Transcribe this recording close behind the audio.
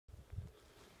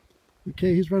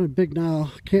Okay, he's running big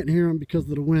now. Can't hear him because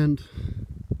of the wind,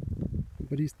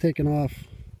 but he's taking off.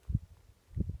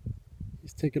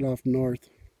 He's taking off north.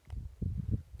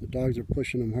 The dogs are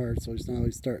pushing him hard, so he's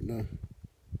starting to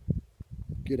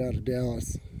get out of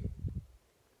Dallas.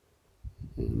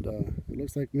 And it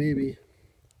looks like maybe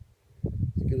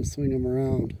he's going to swing him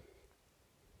around.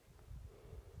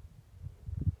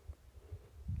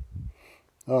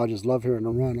 Oh, I just love hearing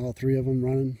them run, all three of them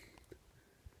running.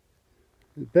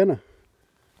 It's been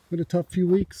a tough few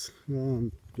weeks.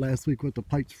 Last week with the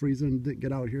pipes freezing, didn't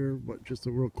get out here, but just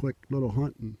a real quick little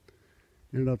hunt, and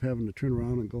ended up having to turn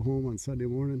around and go home on Sunday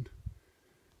morning.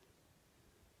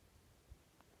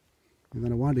 And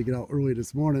then I wanted to get out early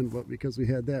this morning, but because we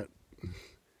had that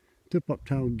tip-up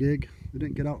town gig, we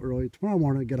didn't get out early. Tomorrow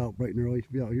morning I get out bright and early,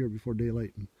 be out here before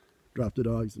daylight and drop the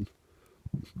dogs. And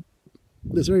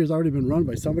this area's already been run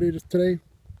by somebody just today.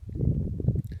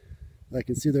 I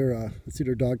can see their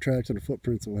dog tracks and their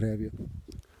footprints and what have you.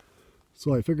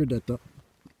 So I figured that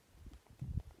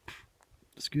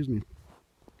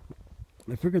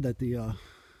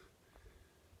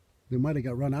they might have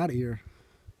got run out of here.